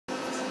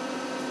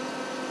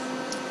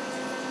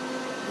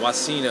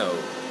Wasino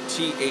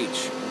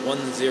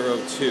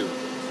TH-102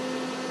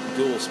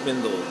 dual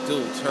spindle,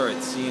 dual turret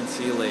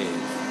CNC lathe.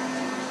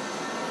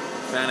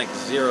 Fanuc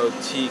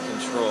 0T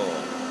control.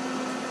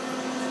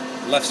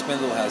 Left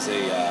spindle has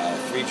a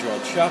 3-draw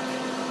chuck.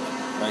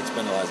 Right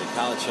spindle has a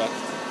collar chuck.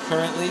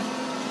 Currently,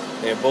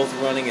 they are both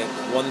running at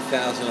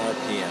 1,000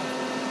 RPM.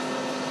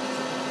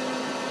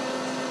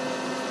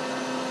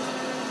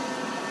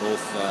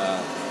 Both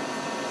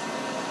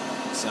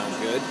sound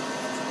good.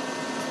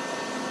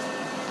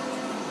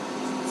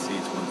 Let's see,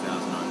 it's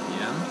 1,000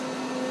 RPM.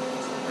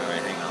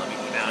 Alright, hang on, let me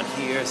go down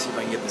here, see if I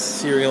can get the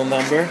serial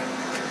number.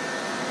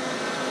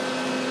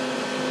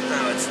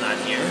 No, it's not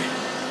here.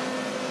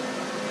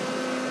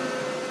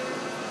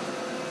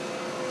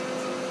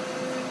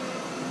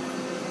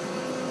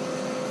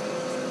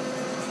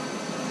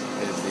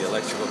 Here's the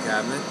electrical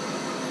cabinet.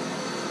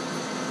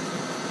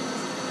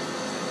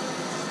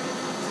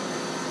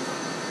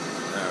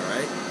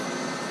 Alright.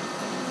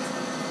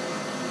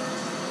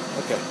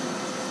 Okay,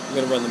 I'm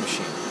going to run the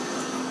machine.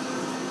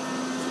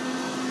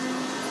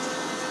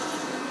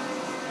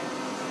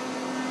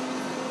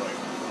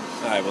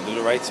 Alright, we'll do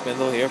the right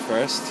spindle here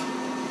first.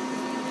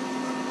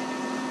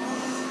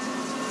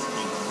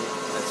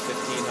 That's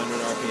 1,500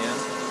 RPM.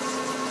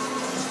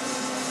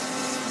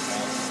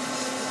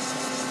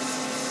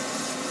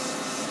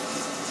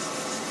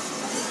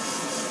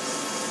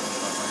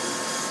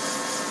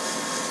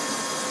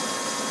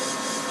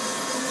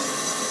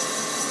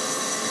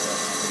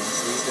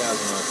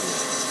 RPM.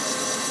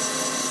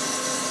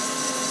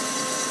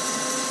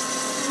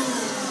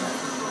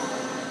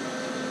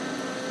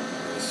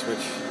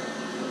 Switch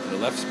to the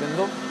left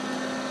spindle.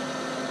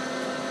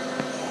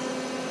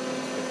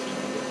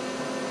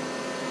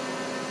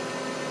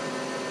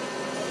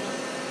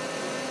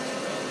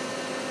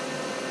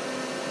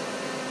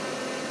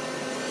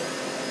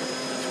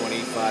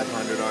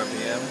 2,500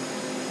 RPM.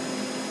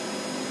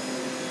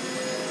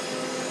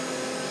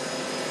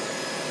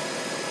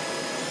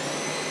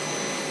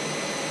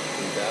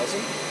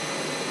 2,000.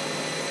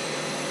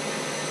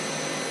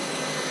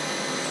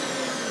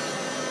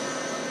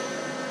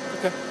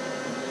 Okay.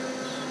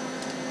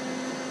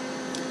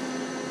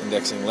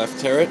 Indexing left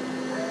turret.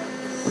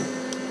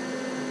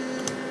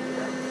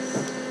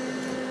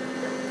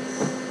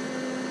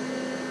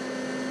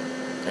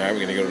 Alright,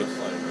 we're gonna go to the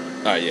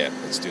yeah,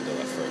 let's do the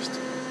left first.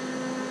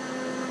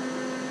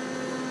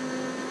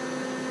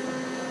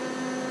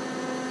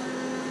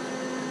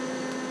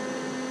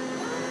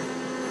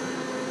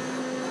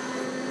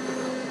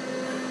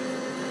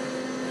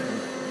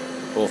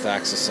 Both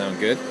axes sound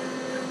good.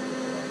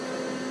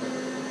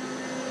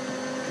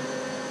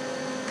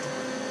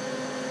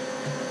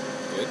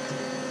 Good.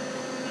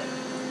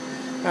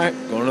 Alright,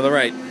 going to the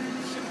right.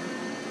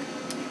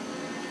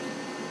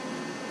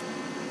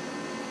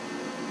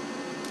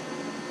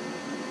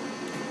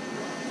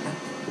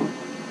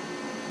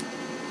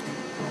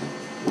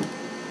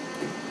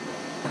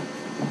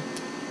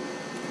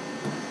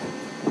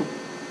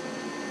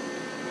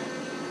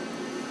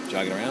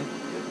 Jogging around.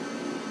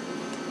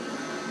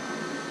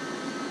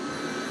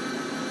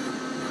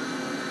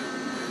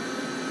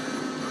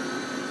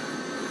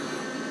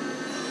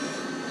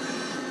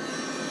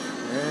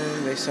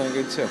 And they sound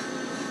good too.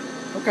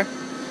 Okay.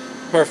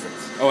 Perfect.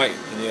 Oh wait,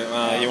 can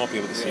you won't be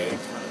able to see it.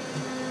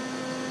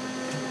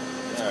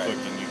 It's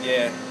clicking.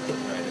 Yeah.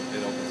 Right.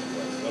 It opens and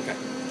closes. Okay.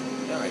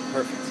 All right.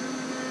 Perfect.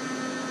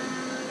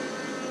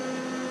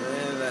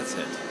 And that's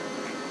it.